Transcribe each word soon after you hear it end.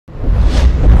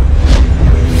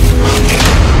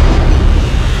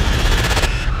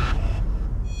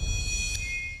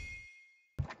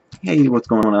Hey, what's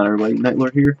going on everybody?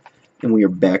 Nightlord here, and we are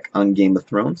back on Game of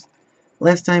Thrones.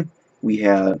 Last time, we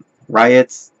had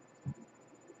riots,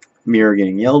 Mira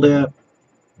getting yelled at,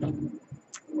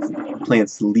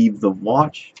 plans to leave the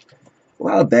Watch, a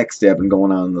lot of backstabbing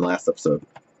going on in the last episode.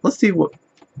 Let's see what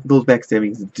those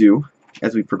backstabbings do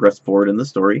as we progress forward in the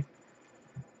story.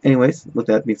 Anyways, with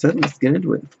that being said, let's get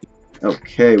into it.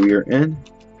 Okay, we are in.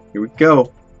 Here we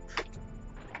go.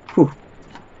 Whew.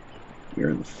 We are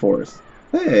in the forest.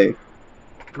 Hey!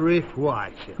 Griff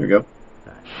White. Here we go.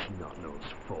 That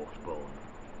snot-nosed fourth-born.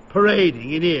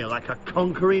 Parading in here like a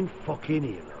conquering fucking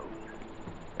hero.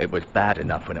 It was bad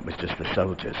enough when it was just the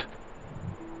soldiers.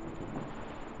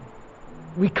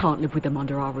 We can't live with them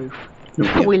under our roof.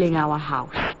 Okay. Spoiling our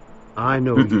house. I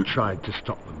know you tried to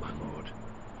stop them, my lord.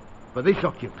 But this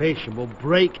occupation will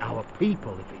break our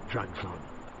people if it drags on.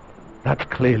 That's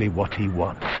clearly what he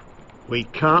wants. We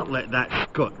can't let that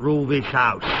scut rule this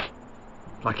house.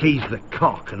 Like he's the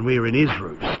cock and we're in his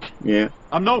roost. Yeah.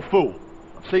 I'm no fool.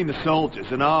 I've seen the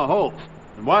soldiers in our halls,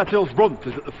 and Whitehill's runt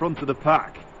is at the front of the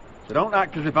pack. So don't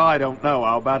act as if I don't know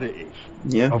how bad it is.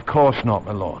 Yeah. Of course not,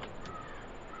 my lord.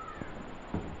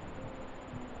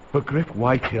 But Griff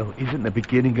Whitehill isn't the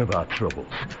beginning of our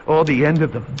troubles, or the end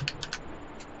of them.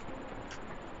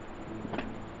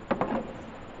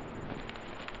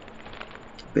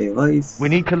 We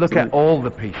need to look at all the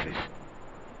pieces.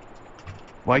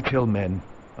 Whitehill men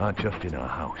aren't just in our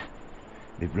house.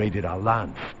 They've raided our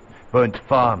lands, burnt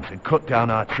farms and cut down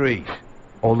our trees,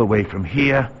 all the way from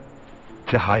here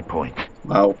to High Point.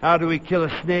 Wow. How do we kill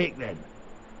a snake then?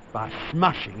 By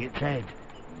smashing its head.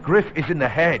 Griff isn't the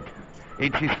head.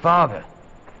 It's his father.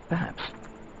 Perhaps.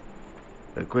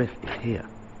 But Griff is here.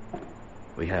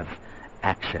 We have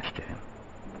access to him.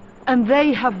 And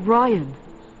they have Ryan.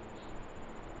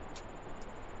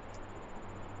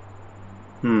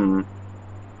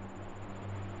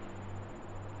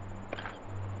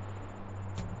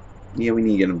 Yeah, we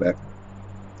need to get him back.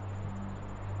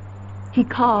 He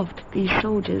carved these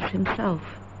soldiers himself.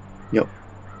 Yep.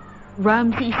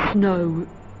 Ramsay Snow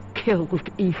killed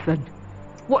Ethan.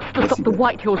 What's to Yes, stop he the did.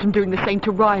 Whitehills from doing the same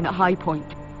to Ryan at High Point?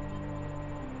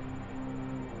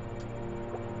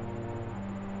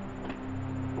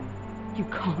 You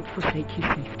can't forsake his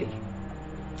safety.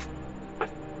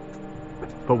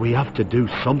 But we have to do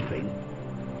something.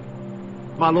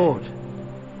 My lord,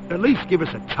 at least give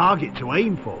us a target to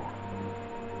aim for.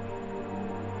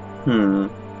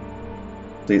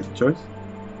 Take the choice.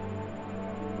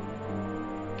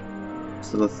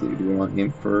 So let's see, do we want to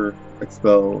aim for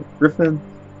expel Griffin?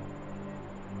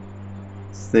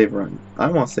 Save Ryan.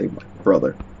 I want to save my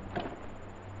brother.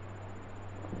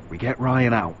 We get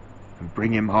Ryan out and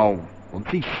bring him home. Once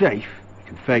he's safe, we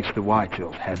can face the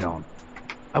Whitehills head on.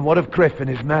 And what of Griff and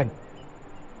his men?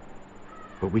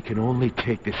 But we can only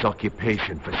take this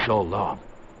occupation for so long.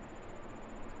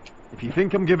 If you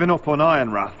think I'm giving up on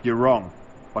Ironrath, you're wrong.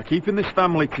 By keeping this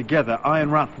family together,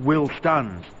 Ironrath will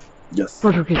stand. Yes.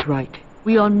 Broderick is right.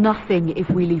 We are nothing if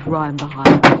we leave Ryan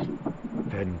behind.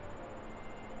 Then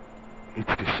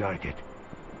it's decided.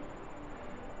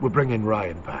 We're bringing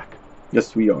Ryan back.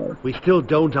 Yes, we are. We still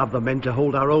don't have the men to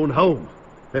hold our own home,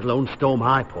 let alone storm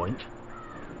High Point.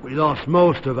 We lost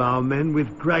most of our men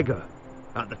with Gregor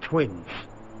at the Twins.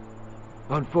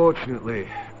 Unfortunately,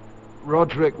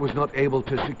 Roderick was not able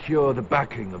to secure the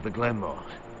backing of the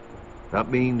Glenmores. That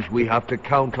means we have to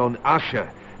count on Asher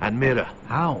and Mira.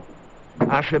 How?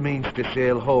 Asher means to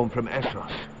sail home from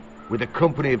Essos with a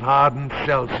company of hardened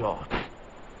sellswords.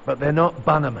 But they're not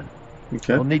bannermen.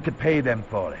 Okay. We'll need to pay them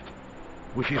for it.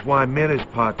 Which is why Mira's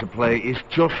part to play is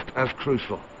just as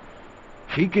crucial.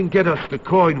 She can get us the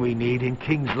coin we need in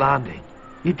King's Landing.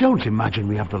 You don't imagine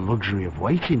we have the luxury of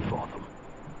waiting for them?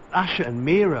 Asher and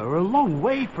Mira are a long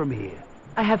way from here.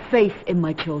 I have faith in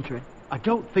my children. I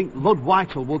don't think Lord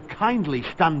Whitehall will kindly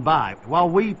stand by while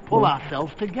we pull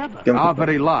ourselves together. Don't- Our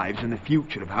very lives and the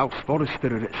future of House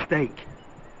Forrester are at stake.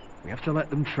 We have to let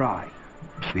them try.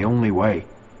 It's the only way.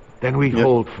 Then we Yep.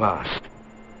 hold fast.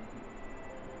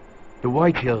 The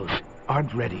Whitehills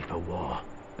aren't ready for war.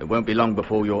 It won't be long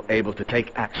before you're able to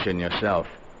take action yourself.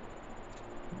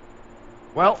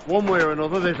 Well, one way or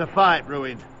another there's a fight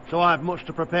brewing, so I have much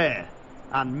to prepare,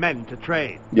 and men to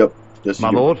train. Yep. Yes, My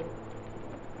you. lord?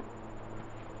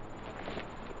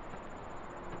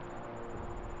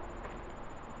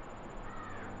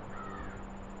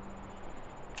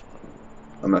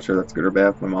 I'm not sure that's good or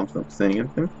bad. My mom's not saying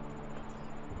anything.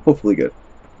 Hopefully good.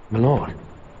 My lord,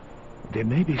 there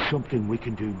may be something we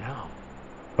can do now.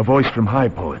 A voice from High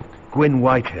Point, Gwyn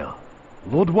Whitehill.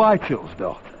 Lord Whitehill's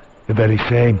daughter. The very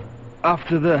same.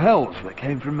 After the hells that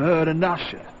came from her and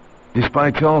Asher.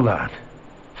 Despite all that,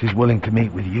 She's willing to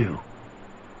meet with you.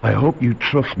 I hope you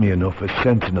trust me enough as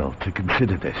Sentinel to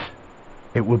consider this.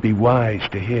 It would be wise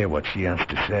to hear what she has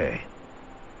to say.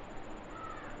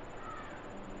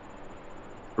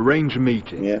 Arrange a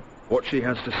meeting. Yeah. What she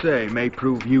has to say may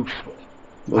prove useful.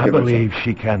 We'll I give her a believe shot.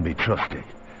 she can be trusted,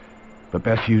 but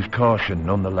best use caution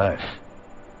nonetheless.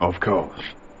 Of course.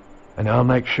 And I'll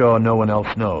make sure no one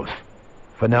else knows.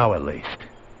 For now, at least.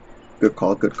 Good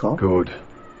call, good call. Good.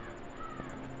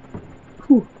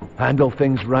 Whew. Handle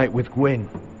things right with Gwyn,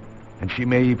 and she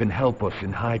may even help us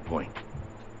in High Point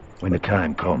when the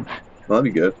time comes. Well,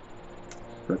 that'd be good.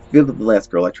 I feel that the last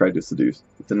girl I tried to seduce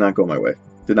did not go my way.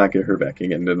 Did not get her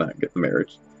backing and did not get the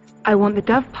marriage. I want the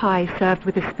dove pie served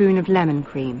with a spoon of lemon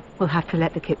cream. We'll have to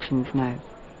let the kitchens know.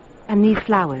 And these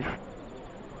flowers.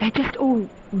 They're just all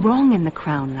wrong in the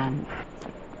Crown lands.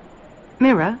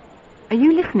 Mira, are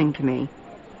you listening to me?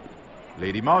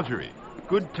 Lady Marjorie,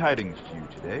 good tidings to you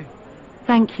today.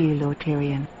 Thank you, Lord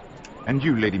Tyrion. And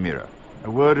you, Lady Mira,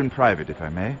 a word in private, if I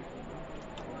may.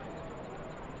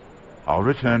 I'll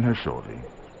return her shortly.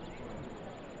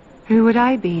 Who would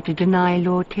I be to deny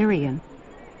Lord Tyrion?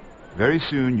 Very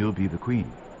soon you'll be the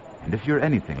queen, and if you're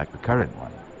anything like the current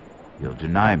one, you'll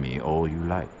deny me all you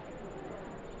like.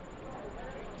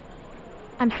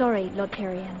 I'm sorry, Lord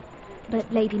Tyrion,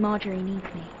 but Lady Marjorie needs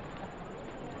me.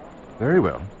 Very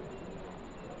well.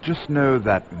 Just know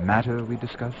that matter we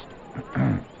discussed.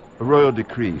 A royal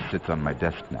decree sits on my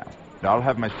desk now. I'll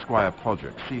have my squire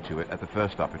Podrick see to it at the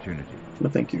first opportunity. No,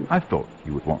 thank you. I thought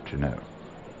you would want to know.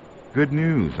 Good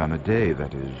news on a day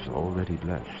that is already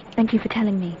blessed. Thank you for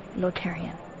telling me, Lord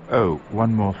Tyrion. Oh,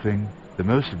 one more thing. The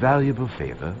most valuable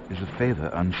favor is a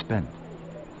favor unspent.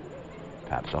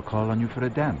 Perhaps I'll call on you for a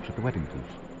dance at the wedding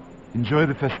feast. Enjoy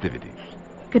the festivities.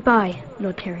 Goodbye,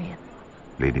 Lord Tyrion.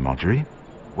 Lady Marjorie,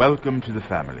 welcome to the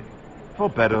family. For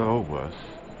better or worse.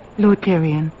 Lord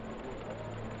Tyrion.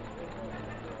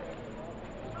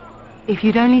 If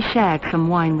you'd only shared some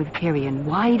wine with Tyrion,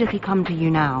 why does he come to you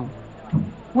now?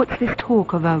 What's this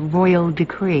talk of a royal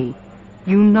decree?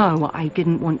 You know I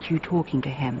didn't want you talking to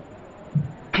him.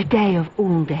 Today of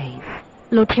all days.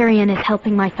 Lord Tyrion is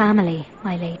helping my family,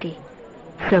 my lady.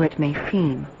 So it may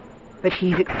seem, but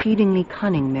he's exceedingly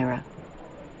cunning, Mira.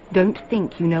 Don't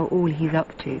think you know all he's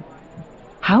up to.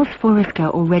 House Forrester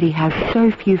already has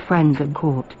so few friends at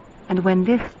court, and when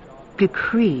this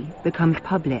decree becomes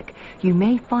public, you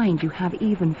may find you have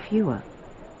even fewer.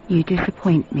 You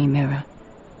disappoint me, Mira.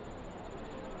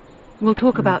 We'll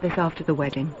talk about this after the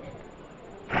wedding.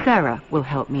 Sarah will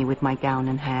help me with my gown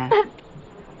and hair.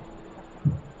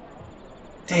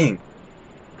 Dang.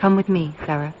 Come with me,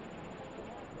 Sarah.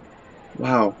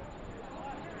 Wow.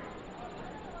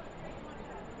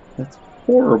 That's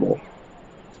horrible.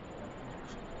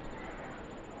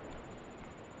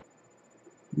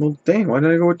 Well, dang, why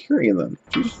did I go with Tyrion then?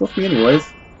 She just left me anyways.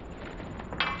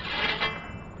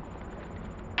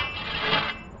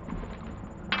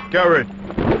 Garrett!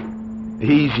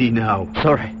 Easy now.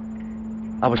 Sorry.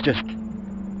 I was just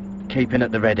keeping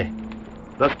at the ready.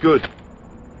 That's good.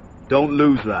 Don't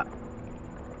lose that.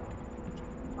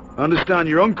 I understand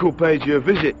your uncle paid you a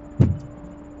visit.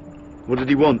 What did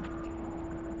he want?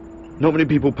 Not many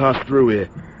people pass through here.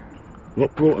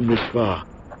 What brought him this far?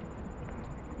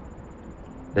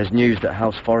 There's news that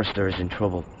House Forrester is in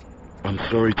trouble. I'm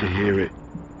sorry to hear it,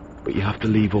 but you have to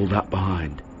leave all that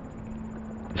behind.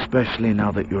 Especially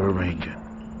now that you're a ranger.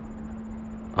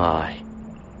 Aye.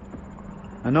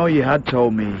 I know you had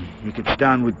told me you could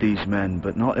stand with these men,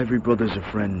 but not every brother's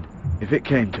a friend, if it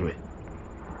came to it.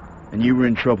 And you were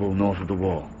in trouble north of the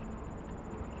wall.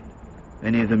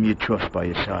 Any of them you'd trust by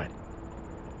your side.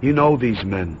 You know these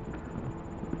men.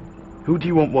 Who do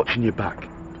you want watching your back?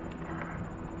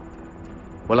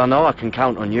 Well, I know I can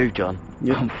count on you, John.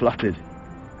 Yeah. I'm flattered.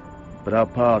 But our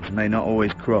paths may not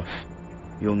always cross.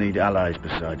 You'll need allies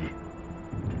beside you.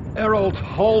 Harold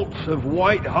Holt of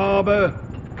White Harbour,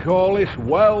 Corliss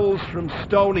Wells from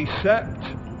Stony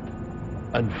Sept.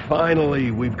 And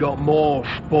finally, we've got more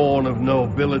spawn of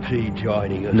nobility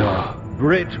joining us. No.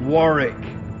 Brit Warwick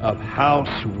of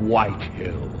House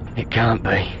Whitehill. It can't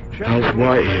be. House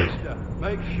Whitehill.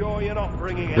 Make sure you're not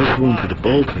bringing This any one for the lads.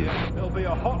 Boltons. There'll be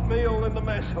a hot meal in the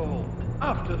mess hall.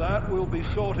 After that, we'll be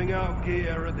sorting out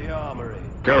gear at the armory.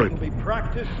 Garrett. It'll be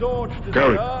practice swords to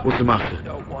Garrett, start. what's the matter?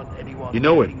 Don't want anyone You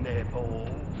know licking him? their balls.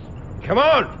 Come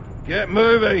on, get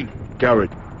moving.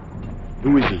 Garrett.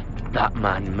 Who is he? That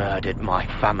man murdered my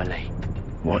family.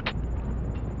 What?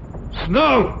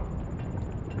 Snow!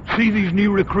 See these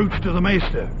new recruits to the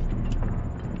Maester.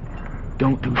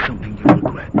 Don't do something you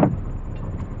regret.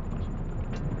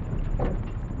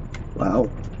 Wow.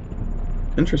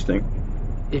 Interesting.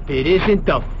 If it isn't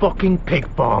the fucking pig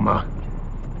farmer.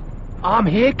 I'm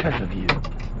here 'cause of you.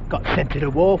 Got sent to the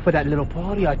war for that little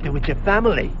party I threw with your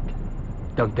family.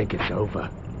 Don't think it's over.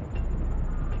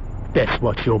 Best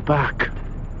watch your back.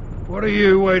 What are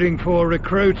you waiting for,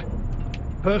 recruit?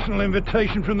 Personal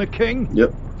invitation from the king?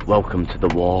 Yep. Welcome to the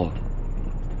wall,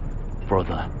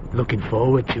 brother. Looking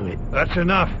forward to it. That's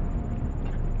enough.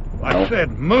 I No.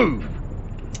 said move.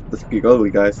 Let's get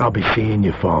going, guys. I'll be seeing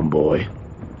you, farm boy.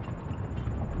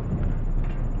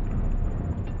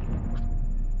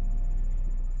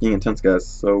 Getting intense, guys.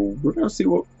 So we're gonna see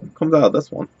what comes out of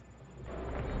this one.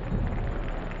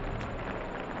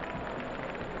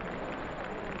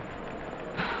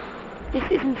 This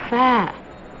isn't fair.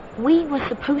 We were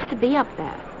supposed to be up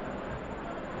there.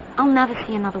 I'll never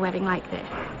see another wedding like this.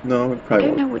 No, it I probably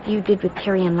don't know won't. what you did with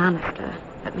Tyrion Lannister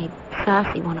that made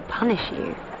Cersei want to punish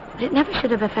you, but it never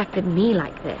should have affected me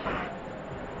like this.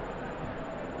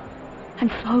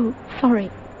 I'm so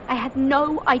sorry. I had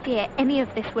no idea any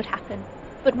of this would happen.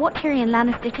 But what Tyrion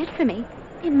Lannister did for me,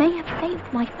 it may have saved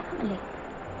my family.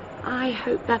 I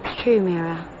hope that's true,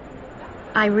 Mira.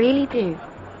 I really do,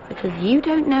 because you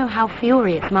don't know how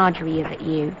furious Marjorie is at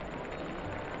you.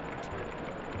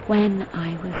 When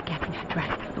I was getting her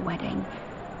dressed for the wedding,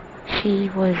 she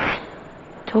was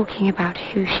talking about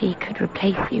who she could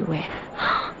replace you with.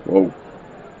 Whoa.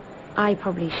 I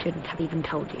probably shouldn't have even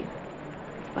told you,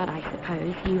 but I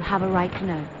suppose you have a right to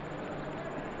know.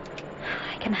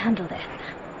 I can handle this.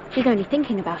 She's only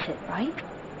thinking about it, right?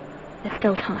 There's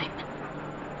still time.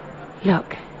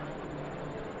 Look,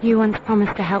 you once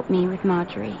promised to help me with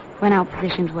Marjorie when our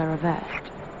positions were reversed.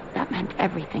 That meant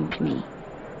everything to me.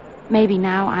 Maybe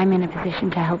now I'm in a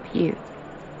position to help you.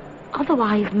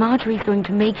 Otherwise, Marjorie's going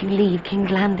to make you leave King's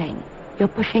Landing. You're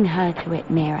pushing her to it,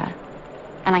 Mira.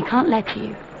 And I can't let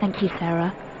you. Thank you,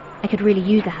 Sarah. I could really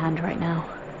use a hand right now.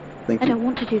 Thank I you. don't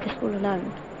want to do this all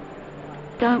alone.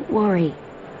 Don't worry.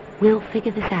 We'll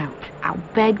figure this out. I'll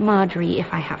beg Marjorie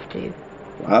if I have to.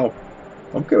 Wow.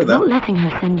 I'm okay with Not that. letting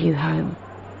her send you home.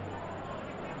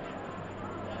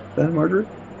 That, Marjorie?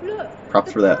 Look,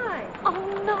 Props for that.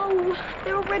 Oh no,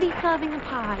 they're already serving the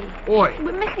pie. Oi,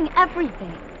 We're missing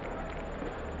everything.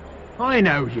 I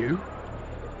know you.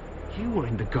 You were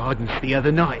in the gardens the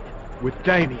other night with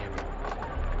Damien.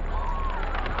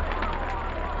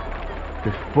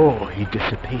 Before he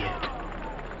disappeared.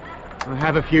 I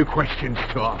have a few questions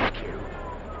to ask you.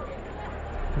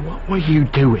 What were you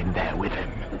doing there with him?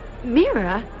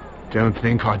 Mira? Don't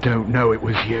think I don't know it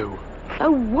was you. So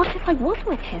what if I was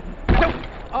with him?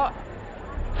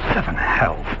 Seven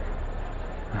hells.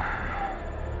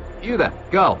 You there,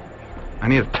 girl. I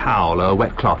need a towel or a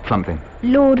wet cloth, something.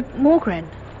 Lord Morgren.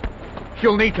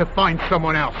 You'll need to find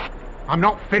someone else. I'm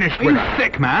not finished Are with you her.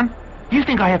 sick, man? You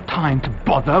think I have time to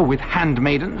bother with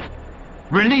handmaidens?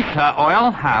 Release her or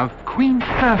I'll have Queen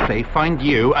Cersei find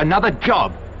you another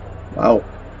job. Wow.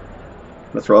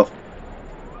 That's rough.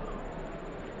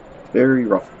 Very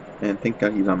rough. And thank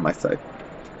God he's on my side.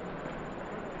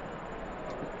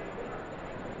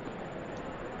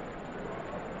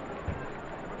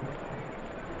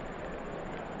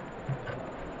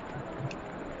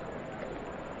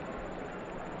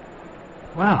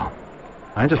 Well,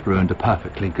 I just ruined a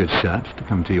perfectly good shirt to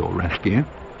come to your rescue.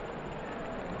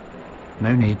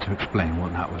 No need to explain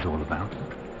what that was all about.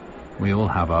 We all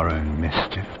have our own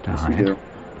mischief to Yes, we hide. do.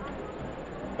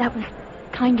 That was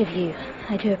kind of you.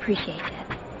 I do appreciate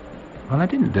it. Well, I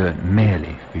didn't do it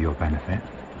merely for your benefit.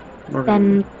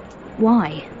 Then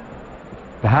why?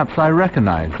 Perhaps I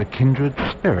recognize a kindred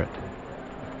spirit.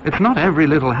 It's not every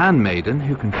little handmaiden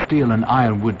who can steal an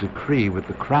ironwood decree with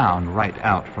the crown right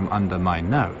out from under my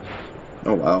nose.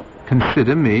 Oh, wow.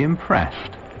 Consider me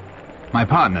impressed. My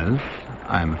partners,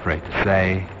 I'm afraid to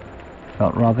say,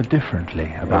 felt rather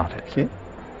differently about it. Okay.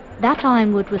 That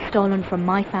ironwood was stolen from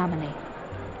my family.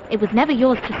 It was never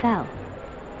yours to sell.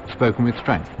 Spoken with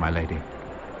strength, my lady.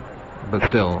 But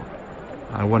still,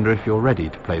 I wonder if you're ready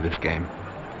to play this game.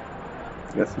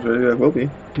 Guess I will be.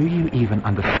 Do you even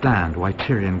understand why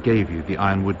Tyrion gave you the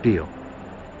ironwood deal?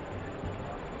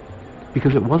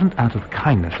 Because it wasn't out of the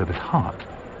kindness of his heart.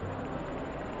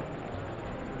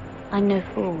 I'm no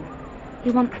fool.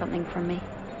 He wants something from me.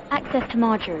 Access to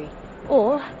Marjorie.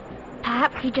 Or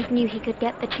perhaps he just knew he could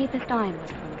get the cheapest ironwood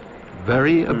from me.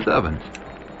 Very observant.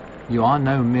 You are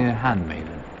no mere handmaiden.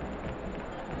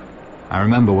 I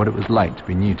remember what it was like to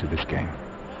be new to this game.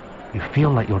 You feel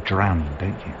like you're drowning,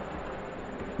 don't you?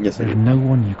 Yes, I There's do. no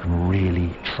one you can really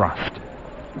trust.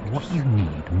 What you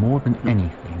need, more than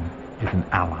anything, is an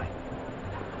ally.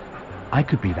 I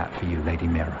could be that for you, Lady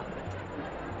Mira.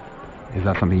 Is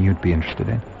that something you'd be interested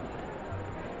in?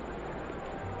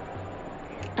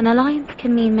 An alliance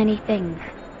can mean many things,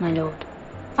 my lord.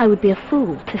 I would be a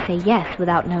fool to say yes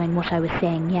without knowing what I was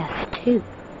saying yes to.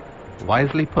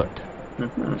 Wisely put.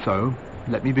 So,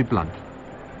 let me be blunt.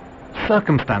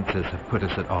 Circumstances have put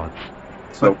us at odds.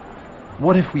 So,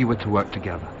 What if we were to work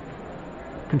together?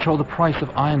 Control the price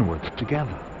of ironwood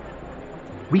together?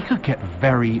 We could get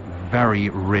very, very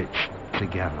rich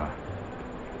together.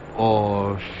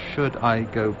 Or should I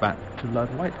go back to Lord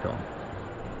Whitegall,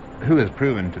 who has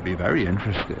proven to be very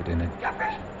interested in it?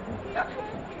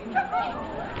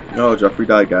 oh, Joffrey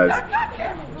died, guys.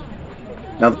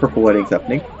 Now the purple wedding's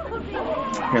happening.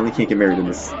 Apparently can't get married in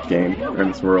this game, or in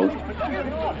this world.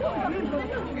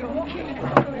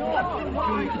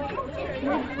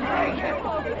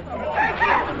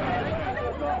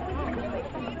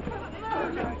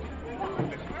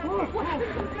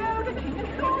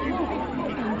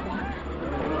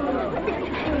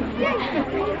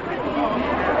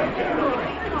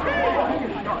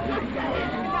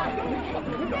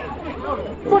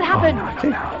 What happened?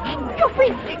 Okay.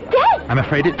 Joffrey's dead! I'm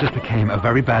afraid it just became a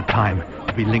very bad time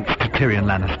to be linked to Tyrion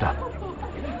Lannister.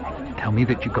 Tell me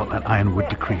that you got that ironwood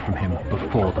decree from him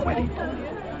before the wedding.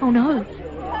 Oh no.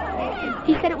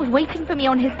 He said it was waiting for me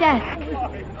on his desk.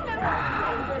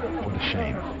 What a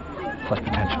shame. Such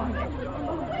potential.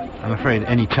 I'm afraid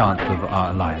any chance of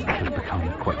our alliance has become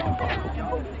quite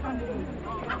impossible.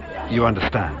 You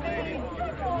understand,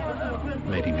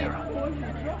 Lady Mira?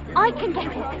 I can get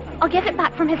it. I'll get it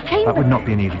back from his chamber. That would not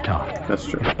be an easy task. That's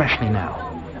true. Especially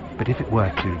now. But if it were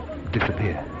to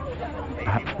disappear,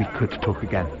 perhaps we could talk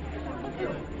again.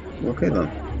 Okay then.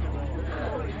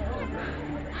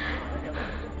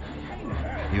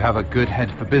 You have a good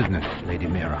head for business, Lady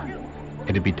Mira.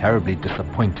 It'd be terribly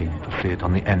disappointing to see it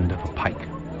on the end of a pike.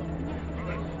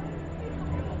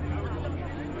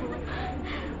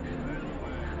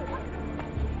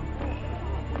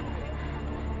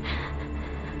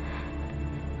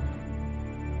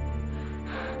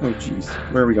 Oh jeez.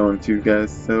 Where are we going to,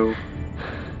 guys? So...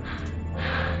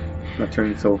 not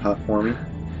turning so hot for me.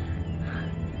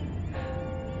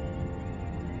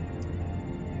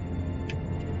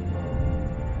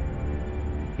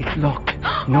 It's locked.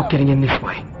 Not getting in this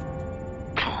way.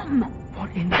 Tom!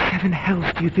 What in seven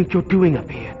hells do you think you're doing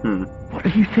up here? What are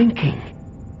you thinking?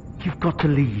 You've got to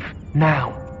leave.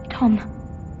 Now. Tom,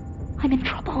 I'm in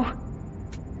trouble.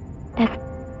 There's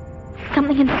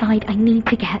something inside I need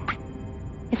to get.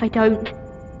 If I don't,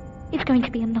 it's going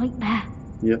to be a nightmare.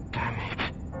 Yep. Damn it.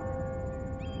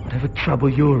 Whatever trouble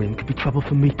you're in could be trouble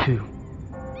for me too.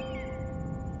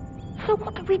 So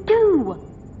what do we do?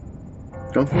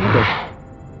 Go for the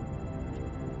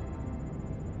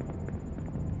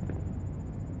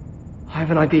I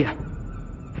have an idea.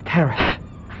 The terrace.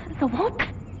 The what?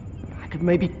 I could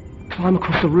maybe climb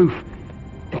across the roof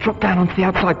and drop down onto the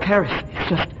outside terrace. It's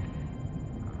just...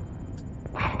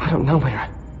 I don't know, Mira.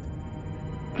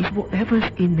 Is whatever's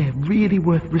in there really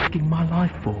worth risking my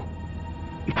life for?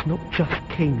 It's not just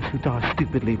kings who die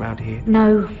stupidly round here.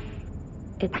 No,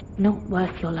 it's not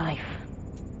worth your life.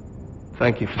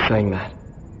 Thank you for saying that.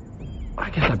 I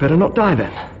guess I better not die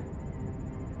then.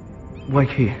 Wait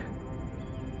here.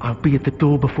 I'll be at the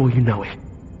door before you know it.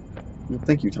 Well,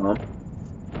 thank you, Tom.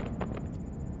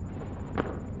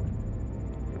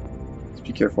 Just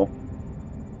be careful.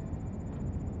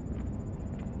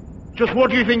 Just what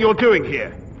do you think you're doing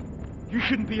here? You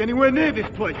shouldn't be anywhere near this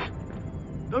place.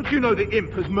 Don't you know the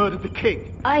imp has murdered the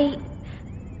king? I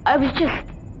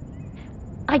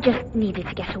just needed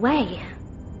to get away.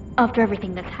 After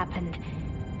everything that's happened,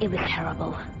 it was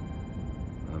terrible.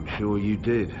 I'm sure you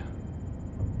did.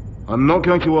 I'm not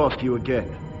going to ask you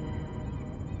again.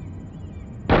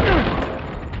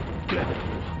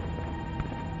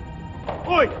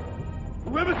 Oi!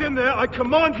 Whoever's in there, I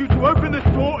command you to open this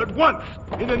door at once,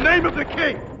 in the name of the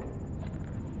king!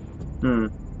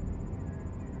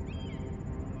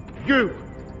 You,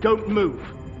 don't move.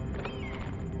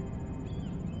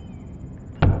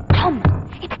 Tom,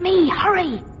 it's me,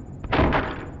 hurry!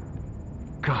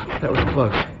 God, that was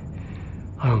close.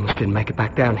 I almost didn't make it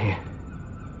back down here.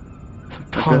 Some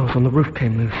tiles on the roof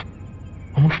came loose.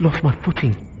 Almost lost my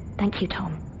footing. Thank you,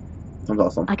 Tom. Sounds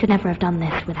awesome. I could never have done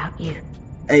this without you.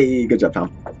 Hey, good job,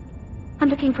 Tom. I'm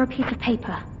looking for a piece of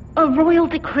paper. A royal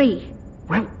decree.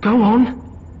 Well, go on.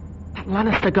 That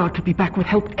Lannister guard could be back with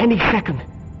help any second.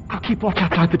 I'll keep watch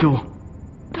outside the door.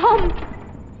 Tom!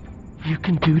 You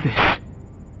can do this.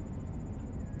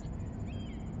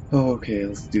 Oh, okay,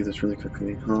 let's do this really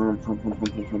quickly. Hum. Look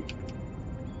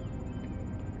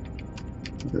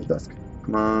at the desk.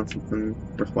 Come on, something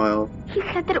worthwhile. He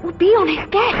said that it would be on his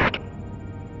desk.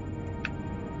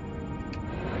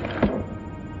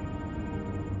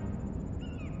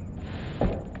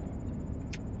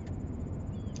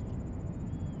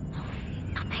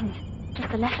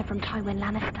 Tywin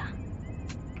Lannister.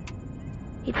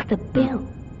 It's the bill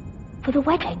for the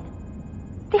wedding.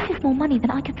 This is more money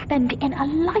than I could spend in a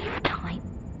lifetime.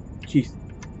 Jeez.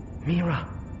 Mira.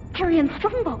 Tyrion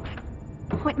Strongbox.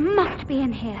 Oh, it must be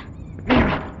in here.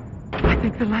 Mira. I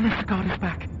think the Lannister guard is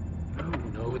back.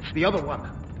 No, it's the other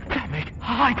one. Damn it.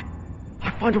 Hide.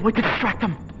 I'll find a way to distract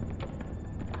them.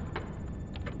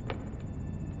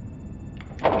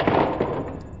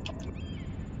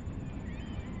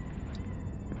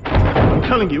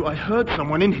 I'm telling you, I heard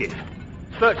someone in here.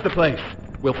 Search the place.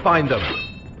 We'll find them.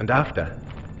 And after,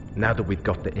 now that we've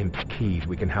got the imp's keys,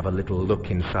 we can have a little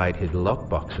look inside his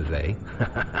lockboxes, eh?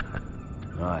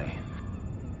 Aye.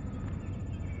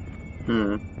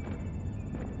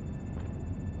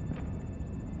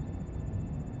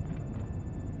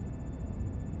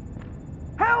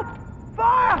 Help!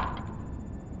 Fire!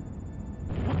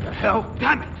 What the hell?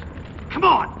 Damn it! Come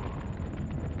on!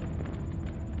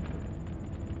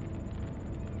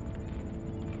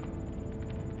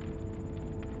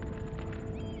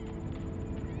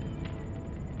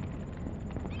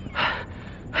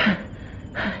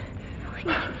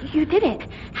 You did it.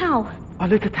 How? I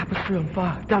lit the tapestry on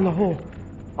fire down the hall.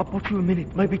 I bought you a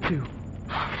minute, maybe two.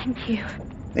 Oh, thank you.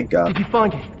 Thank God. Did you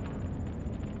find it?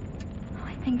 Oh,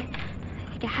 I think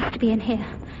it has to be in here.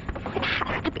 Oh, it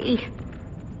has to be.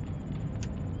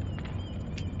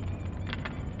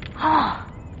 Oh.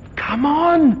 Come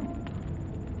on!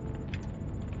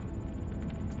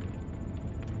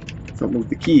 If I move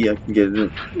the key, I can get it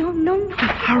in. No. Just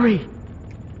hurry!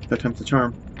 That time's the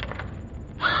charm.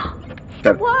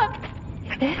 It worked!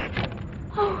 Is this?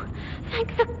 Oh,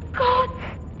 thank the gods!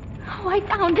 Oh, I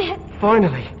found it!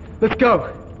 Finally! Let's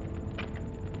go!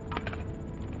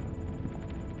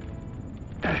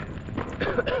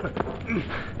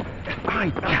 I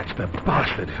catch the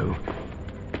bastard who...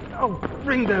 Oh,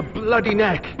 wring their bloody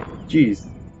neck! Jeez.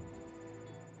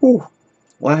 Whew.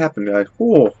 What happened, guys?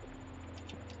 Whew.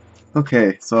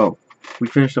 Okay, so we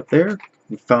finished up there.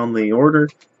 We found the order.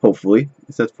 Hopefully.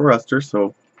 It says for Esther,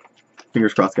 so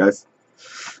fingers crossed, guys.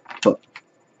 But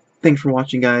thanks for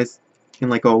watching, guys. And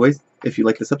like always, if you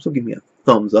like this episode, give me a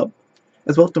thumbs up.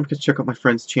 As well, don't forget to check out my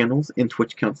friends' channels and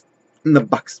Twitch accounts in the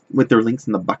box with their links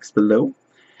in the box below.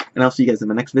 And I'll see you guys in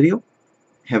my next video.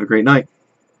 Have a great night.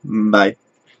 Bye.